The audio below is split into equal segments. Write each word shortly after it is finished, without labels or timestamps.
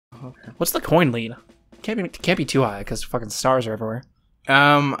okay. What's the coin lead? Can't be too high because fucking stars are everywhere.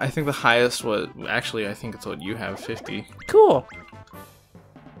 I think the highest was actually. I think it's what you have, 50. Cool.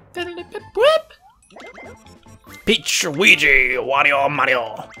 Peach, Luigi, Wario,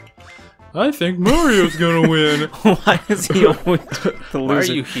 Mario. I think Mario's gonna win. Why is he always the loser? Why are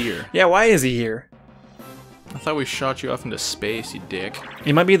you here? Yeah, why is he here? I thought we shot you off into space, you dick.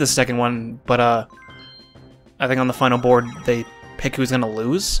 It might be the second one, but I think on the final board they pick who's gonna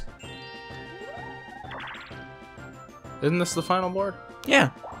lose. Isn't this the final board?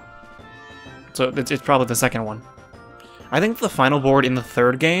 Yeah. So it's probably the second one. I think the final board in the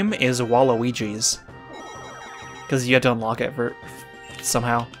third game is Waluigi's. Because you have to unlock it for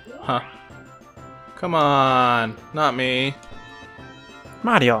somehow. Huh. Come on. Not me.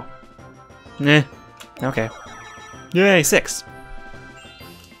 Mario. Eh. Okay. Yay, 6.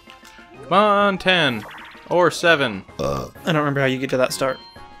 Come on, 10. Or 7. I don't remember how you get to that start.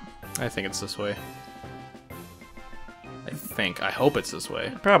 I think it's this way. I hope it's this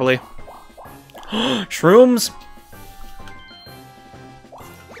way. Probably. Shrooms!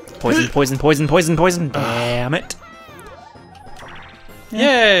 Poison, poison, poison, poison, poison. Damn it.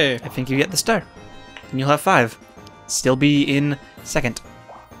 Yay! I think you get the star. And you'll have 5. Still be in second.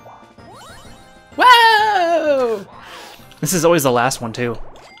 Whoa! This is always the last one, too.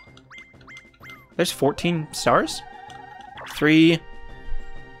 There's 14 stars? 3,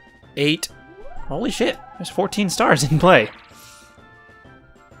 8. Holy shit. There's 14 stars in play.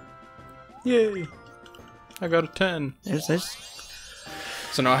 Yay! I got a 10. There's...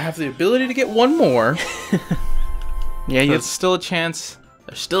 So now I have the ability to get one more. Yeah, There's still a chance.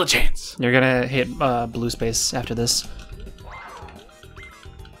 There's still a chance. You're gonna hit blue space after this.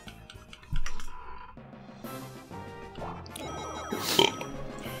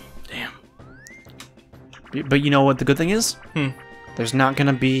 Damn. But you know what the good thing is? Hmm. There's not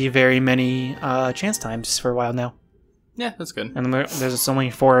gonna be very many chance times for a while now. Yeah, that's good. And then there's only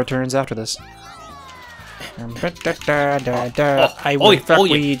 4 turns after this. I will fuck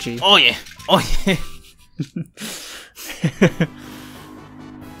Luigi. Oh yeah! Oh yeah!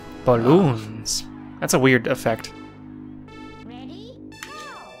 Balloons. That's a weird effect. Ready?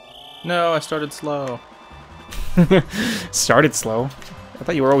 No, I started slow. Started slow. I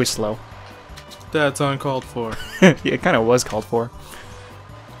thought you were always slow. That's uncalled for. Yeah, it kind of was called for.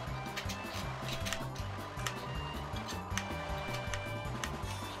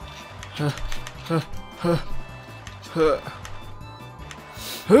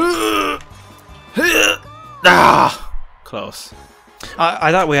 Ah! Close.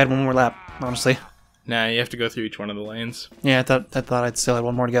 I thought we had one more lap, honestly. Nah, you have to go through each one of the lanes. Yeah, I thought I'd still had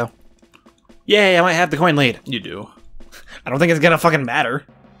one more to go. Yay, I might have the coin lead. You do. I don't think it's gonna fucking matter.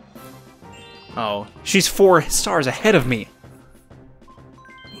 Oh. She's 4 stars ahead of me.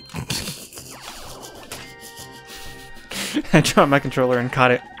 I dropped my controller and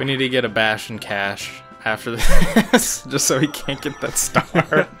caught it. We need to get a bash and cash after this, just so he can't get that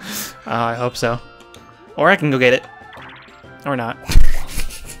star. I hope so. Or I can go get it. Or not.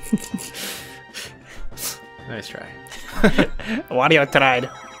 Nice try. Wario tried.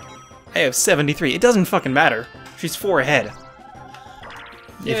 I have 73. It doesn't fucking matter. She's 4 ahead.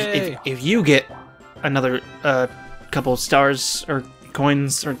 If you get another couple stars or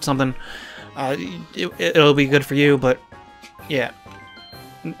coins or something, it'll be good for you, but yeah.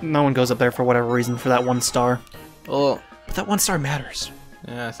 No one goes up there for whatever reason for that 1 star. Oh. But that 1 star matters.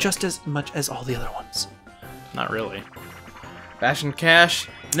 Yeah. Just as much as all the other ones. Not really. Bash and cash?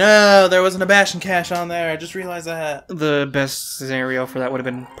 No, there wasn't a bash and cash on there. I just realized that. The best scenario for that would have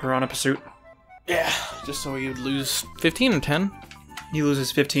been Piranha Pursuit. Yeah, just so you'd lose 15 or 10. He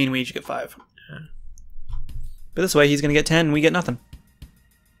loses 15, we each get 5. Yeah. But this way, he's gonna get 10, we get nothing.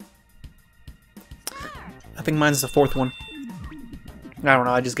 I think mine's the 4th one. I don't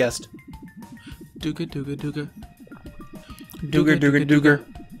know, I just guessed. Dooga dooga dooga. Dooger, dooger, dooger.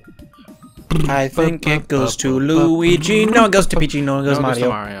 I think it goes to Luigi. No, it goes to Peachy. No, it goes to Mario.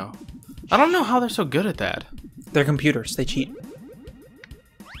 Mario. I don't know how they're so good at that. They're computers. They cheat.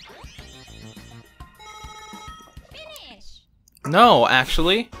 Finish. No,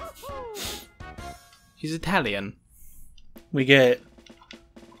 actually. He's Italian. We get...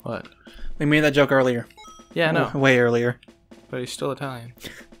 What? We made that joke earlier. Yeah, I know. Way earlier. But he's still Italian.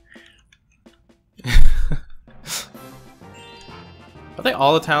 Are they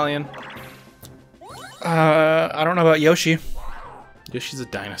all Italian? I don't know about Yoshi. Yoshi's a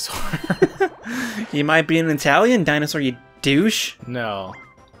dinosaur. You might be an Italian dinosaur, you douche. No.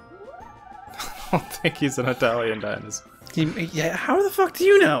 I don't think he's an Italian dinosaur. Yeah, how the fuck do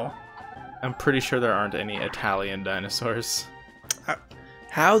you know? I'm pretty sure there aren't any Italian dinosaurs.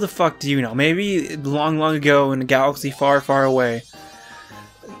 How the fuck do you know? Maybe long, long ago in a galaxy far, far away,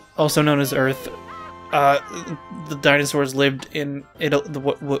 also known as Earth, the dinosaurs lived in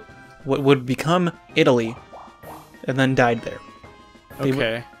what would become Italy, and then died there.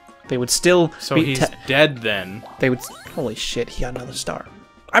 Okay. They would still So be he's dead then. They would. Holy shit! He got another star.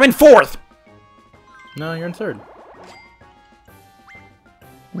 I'm in 4th. No, you're in 3rd.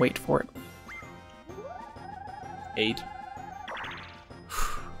 Wait for it. 8.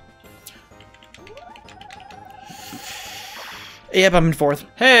 Yep, I'm in 4th.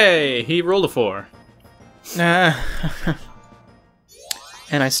 Hey, he rolled a 4. And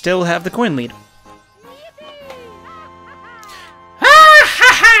I still have the coin lead.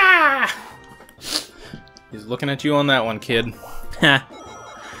 He's looking at you on that one, kid.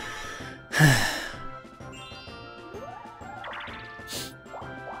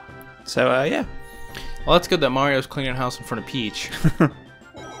 So, yeah. Well, that's good that Mario's cleaning house in front of Peach.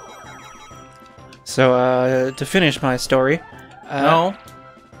 So, to finish my story... No.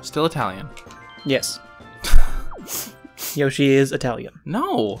 Still Italian. Yes. Yoshi is Italian.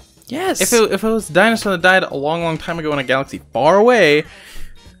 No. Yes. If it was a dinosaur that died a long, long time ago in a galaxy far away,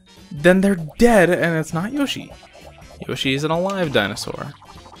 then they're dead, and it's not Yoshi. Yoshi is an alive dinosaur.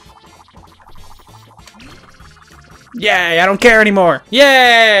 Yay, I don't care anymore.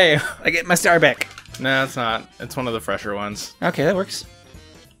 Yay! I get my star back. No, it's not. It's one of the fresher ones. Okay, that works.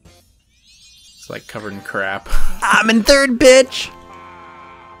 It's like covered in crap. I'm in 3rd, bitch.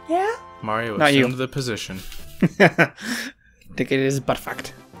 Yeah? Mario Not you. assumed the position. Think it is butt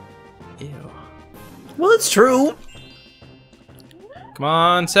fucked. Ew. Well, it's true. Come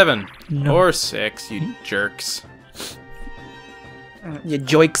on, 7. No. Or 6, you jerks. You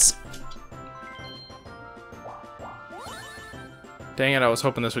joiks. Dang it, I was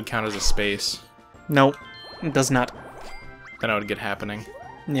hoping this would count as a space. Nope, it does not. Then I would get happening.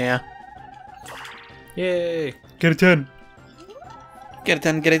 Yeah. Yay! Get a 10. Get a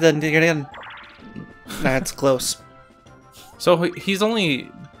 10, get a 10, get a 10. That's close. So he's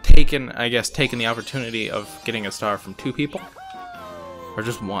only taken the opportunity of getting a star from 2 people? Or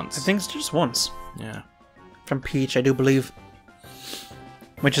just once? I think it's just once. Yeah. From Peach, I do believe.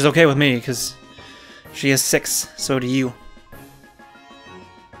 Which is okay with me, because she has 6, so do you.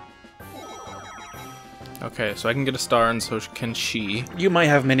 Okay, so I can get a star, and so can she. You might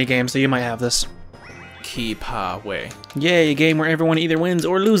have minigames, so you might have this. Keep way. Yay, a game where everyone either wins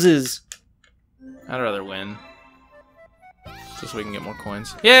or loses. I'd rather win. Just so we can get more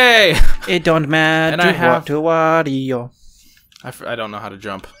coins. Yay! It don't matter And I have- to what you. I don't know how to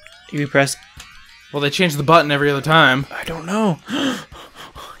jump. You press... Well, they changed the button every other time. I don't know.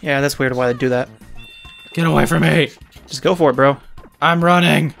 Yeah, that's weird why they do that. Get away from me! Just go for it, bro. I'm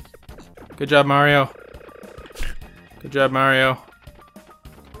running! Good job, Mario. Good job, Mario.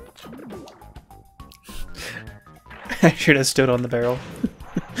 I should have stood on the barrel.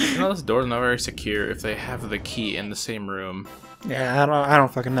 You know, this door's not very secure if they have the key in the same room. Yeah, I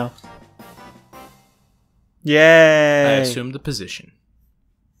don't fucking know. Yay! I assumed the position.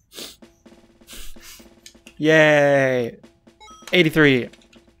 Yay! 83.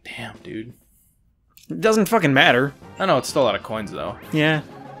 Damn, dude. It doesn't fucking matter. I know, it's still a lot of coins, though. Yeah.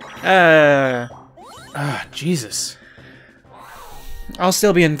 Ah, Jesus. I'll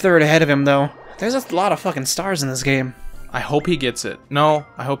still be in 3rd ahead of him, though. There's a lot of fucking stars in this game. I hope he gets it. No,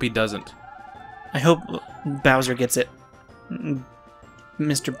 I hope he doesn't. I hope Bowser gets it.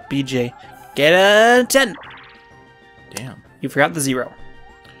 Mr. BJ. Get a 10! Damn. You forgot the 0.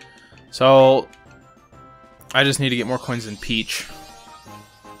 So, I just need to get more coins than Peach.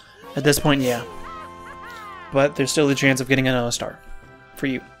 At this point, yeah. But there's still the chance of getting another star. For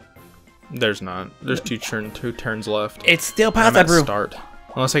you. There's not. There's two turns left. It's still I'm past at that, bro. start.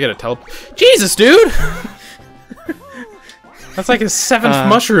 Unless I get a Jesus, dude! That's like his 7th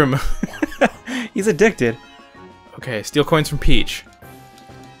mushroom. He's addicted. Okay, steal coins from Peach.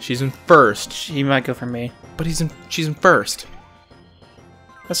 She's in 1st. She might go for me. But she's in 1st.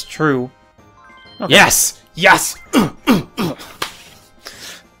 That's true. Okay. Yes! Yes!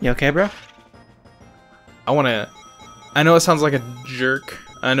 You okay, bro? I know it sounds like a jerk.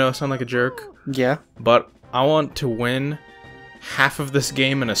 I know I sound like a jerk. Yeah. But I want to win half of this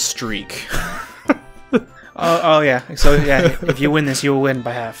game in a streak. Oh yeah. So yeah, if you win this, you will win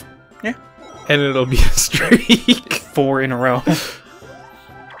by half. Yeah. And it'll be a streak. 4 in a row.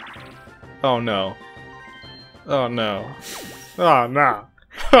 Oh no. Oh no. Oh no.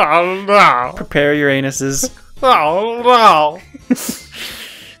 Oh no. Prepare your anuses. Oh no.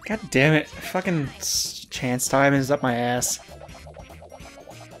 God damn it. Fucking chance time is up my ass.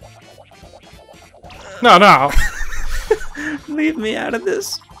 No, no. Leave me out of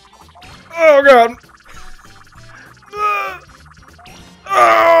this. Oh god.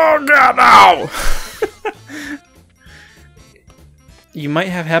 Oh god, no! You might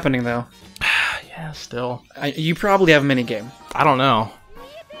have happening though. Yeah, still. You probably have a minigame. I don't know.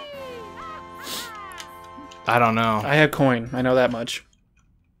 I don't know. I have coin. I know that much.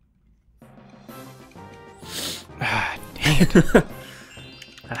 Ah, dang it.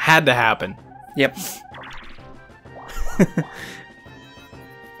 That had to happen. Yep.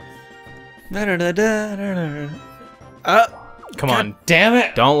 Come on. Damn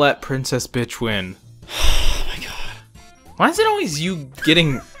it! Don't let Princess Bitch win. Oh my god. Why is it always you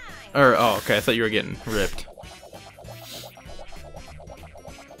getting... Or, oh, okay, I thought you were getting ripped.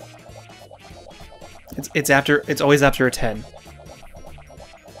 It's always after a 10.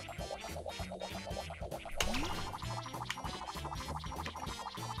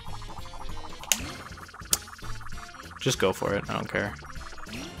 Just go for it. I don't care.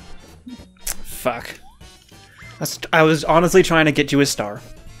 Fuck. I was honestly trying to get you a star.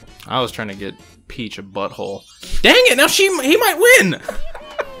 I was trying to get Peach a butthole. Dang it! Now he might win.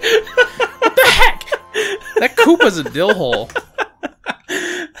 What the heck? That Koopa's a dill hole.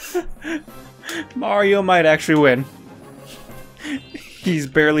 Mario might actually win. He's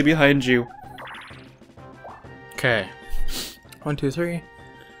barely behind you. Okay. 1, 2, 3,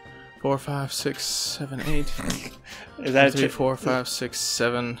 4, 5, 6, 7, 8. Is that 3, 4, 5, 6,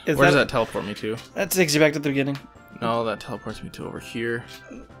 7. Is Where does that- that teleport me to? That takes you back to the beginning. No, that teleports me to over here.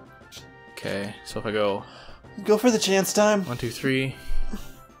 Okay, so if I go Go for the chance time. 1, 2, 3,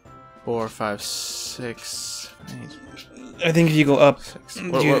 4, 5, 6, 8, I think if you go up, 6.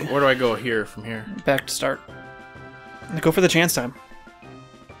 Where do I go here from here? back to start. Go for the chance time.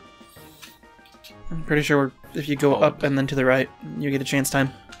 I'm pretty sure if you go up and then to the right, you get a chance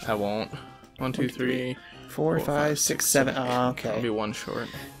time. I won't. 1, 2, 3, 4, 5, 6, 7. Oh, I'll okay. be one short.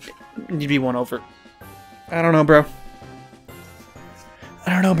 You'd be one over. I don't know, bro.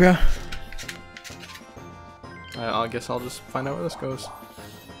 I don't know, bro. I guess I'll just find out where this goes.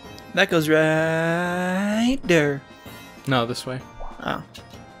 That goes right there. No, this way. Oh.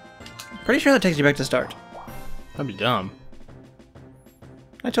 Pretty sure that takes you back to start. That'd be dumb.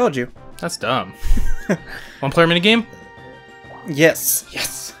 I told you. That's dumb. One player minigame? Yes.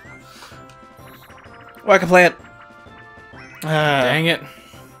 Yes. Whack a plant. Dang it.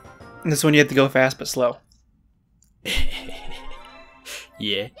 This one you have to go fast but slow.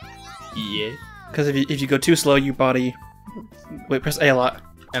 Yeah. Yeah. Because if you go too slow, you body. Wait, press A a lot.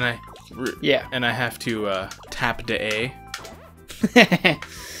 And I Yeah. and I have to tap the A.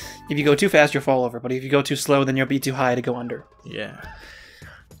 If you go too fast, you'll fall over. But if you go too slow, then you'll be too high to go under. Yeah.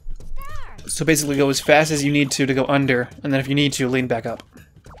 So basically, go as fast as you need to go under, and then if you need to, lean back up.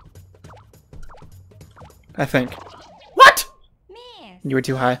 I think. What? Miss. You were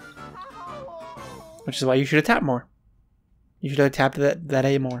too high. Which is why you should have tapped more. You should have tapped that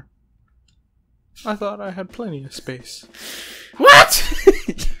A more. I thought I had plenty of space. What?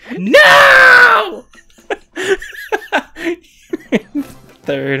 No!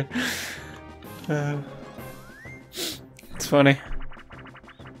 Third. It's funny.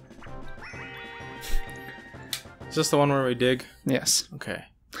 Is this the one where we dig? Yes. Okay.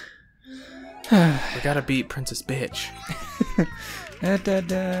 We gotta beat Princess Bitch.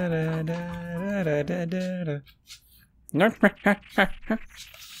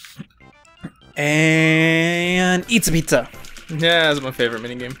 And eats a pizza. Yeah, that's my favorite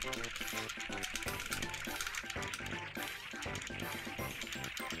minigame.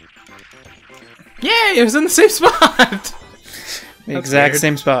 Yay! It was in the same spot! The exact weird.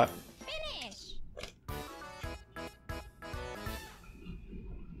 same spot. Finish.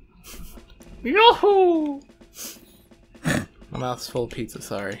 Yoo-hoo! My mouth's full of pizza,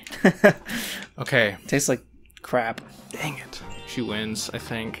 sorry. Okay. Tastes like crap. Dang it. She wins, I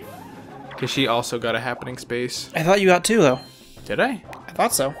think. Because she also got a happening space. I thought you got two though. Did I? I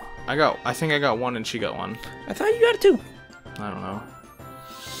thought so. I think I got one and she got one. I thought you got two. I don't know.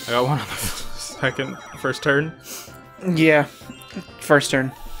 I got one on the first turn, Yeah. First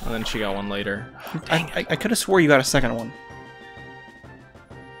turn. and then she got one later. I could have swore you got a second one.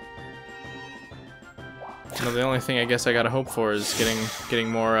 No, the only thing I guess I gotta hope for is getting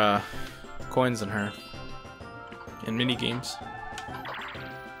more coins than her in mini games.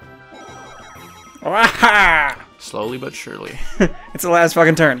 Ah! Slowly but surely. It's the last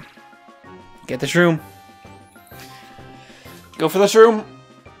fucking turn. Get the shroom. Go for the shroom.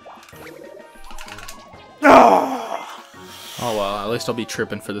 Oh! Oh well, at least I'll be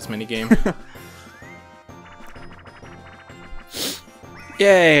tripping for this mini game.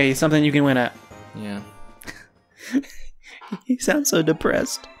 Yay! Something you can win at. Yeah. He sounds so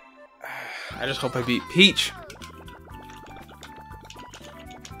depressed. I just hope I beat Peach.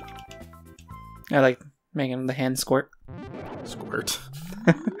 I like making the hand squirt. Squirt.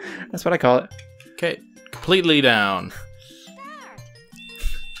 That's what I call it. Okay, completely down.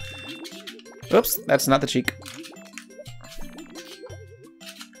 Oops, that's not the cheek.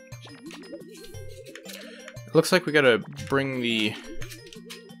 It looks like we gotta bring the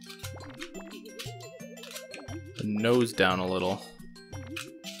nose down a little.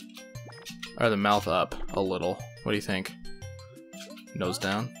 Or the mouth up a little. What do you think? Nose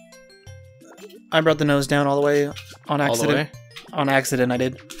down? I brought the nose down all the way on All the accident. way? On accident, I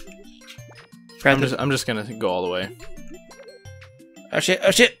did. I'm just gonna go all the way. Oh shit!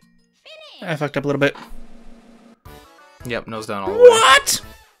 Oh shit! I fucked up a little bit. Yep, nose down all the way. What?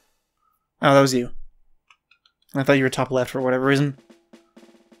 Oh, that was you. I thought you were top left for whatever reason.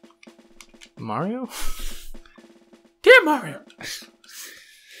 Mario? Dear Mario!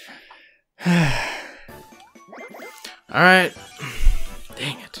 Alright.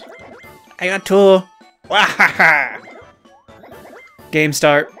 Dang it. I got two. Wahaha! Game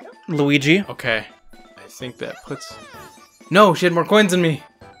start. Luigi. Okay. I think that puts... No, she had more coins than me!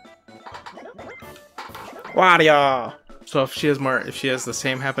 Wario! So if she has the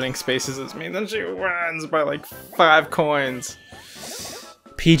same happening spaces as me, then she wins by like 5 coins.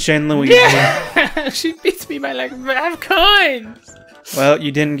 Peach and Luigi. Yeah! She beats me by like 5 coins! Well,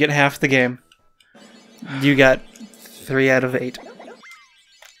 you didn't get half the game. You got 3 out of 8.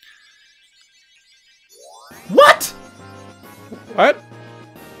 What? What?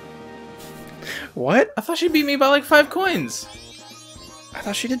 What? I thought she beat me by like 5 coins. I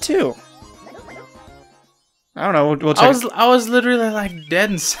thought she did too. I don't know. We'll check. I was literally like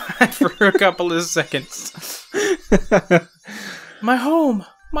dead inside for a couple of seconds. My home,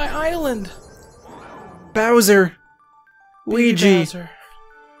 my island. Bowser. Luigi. Bowser.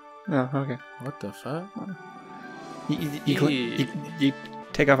 Oh, okay. What the fuck? You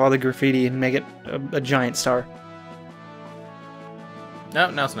take off all the graffiti and make it a giant star. No,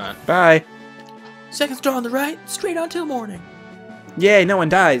 it's not. Bye. Second star on the right, straight on till morning. Yay, no one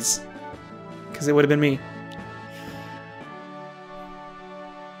dies. Because it would have been me.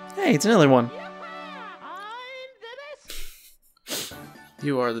 Hey, it's another one.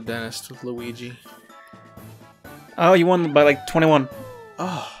 You are the dentist, Luigi. Oh, you won by like 21.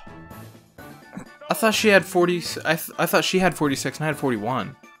 Oh. I thought she had 40. I thought she had 46 and I had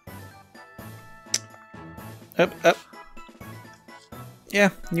 41. Up.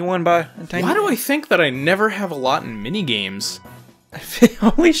 Yeah, you won by a tiny... Why do I think that I never have a lot in mini games?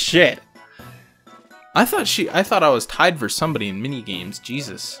 Holy shit. I thought I was tied for somebody in mini games.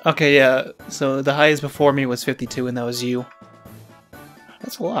 Jesus. Okay, yeah. So the highest before me was 52, and that was you.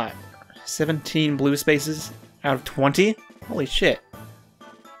 That's a lot. 17 blue spaces out of 20? Holy shit.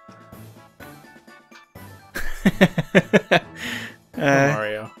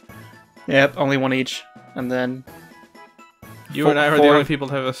 Mario. Yep, only one each. And then... You and I were the only people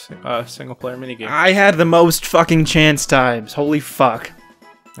to have a single player minigame. I had the most fucking chance times. Holy fuck.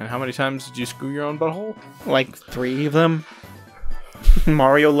 And how many times did you screw your own butthole? Like 3 of them.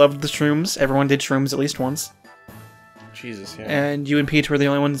 Mario loved the shrooms. Everyone did shrooms at least once. Jesus, yeah. And you and Peach were the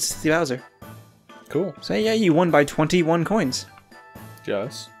only ones to see Bowser. Cool. So yeah, you won by 21 coins.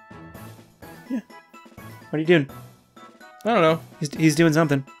 Just. Yeah. What are you doing? I don't know. He's doing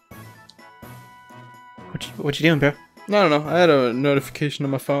something. What you doing, bro? I don't know. I had a notification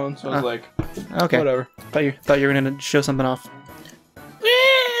on my phone, so I was like, okay. whatever. Thought you were gonna show something off.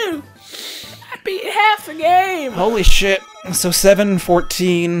 Woo! I beat half the game! Holy shit. So 7,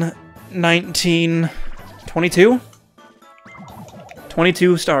 14, 19, 22?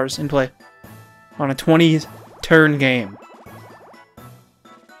 22 stars in play. On a 20-turn game.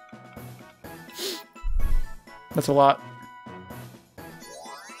 That's a lot.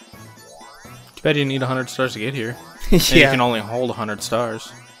 Too bad you need 100 stars to get here. And you can only hold 100 stars.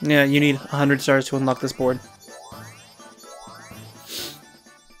 Yeah, you need 100 stars to unlock this board.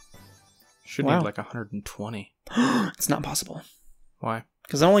 Should need like 120. It's not possible. Why?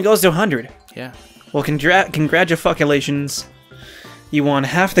 Because it only goes to 100. Yeah. Well, congratulations. You won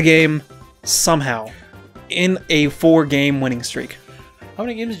half the game, somehow, in a 4-game winning streak. How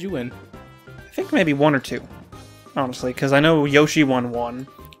many games did you win? I think maybe 1 or 2, honestly, because I know Yoshi won 1.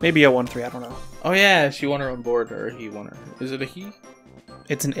 Maybe I won 3, I don't know. Oh yeah, she won her own board, or he won her. Is it a he?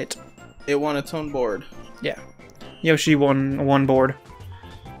 It's an it. It won its own board. Yeah. Yoshi won 1 board.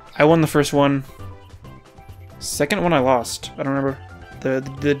 I won the first one. Second one I lost. I don't remember.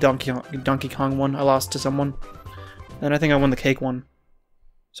 The Donkey Kong one I lost to someone. And I think I won the cake one.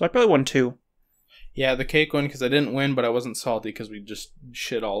 So I probably won 2. Yeah, the cake one because I didn't win, but I wasn't salty because we just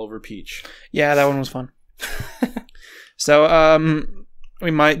shit all over Peach. Yeah, that one was fun. So,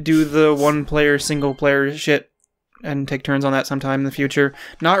 we might do the one-player, single-player shit and take turns on that sometime in the future.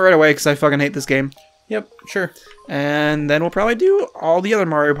 Not right away because I fucking hate this game. Yep, sure. And then we'll probably do all the other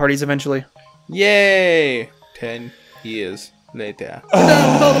Mario parties eventually. Yay! 10 years later. We're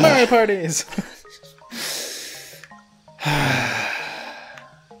done with all the Mario parties!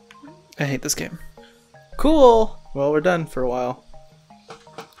 I hate this game. Cool! Well, we're done for a while.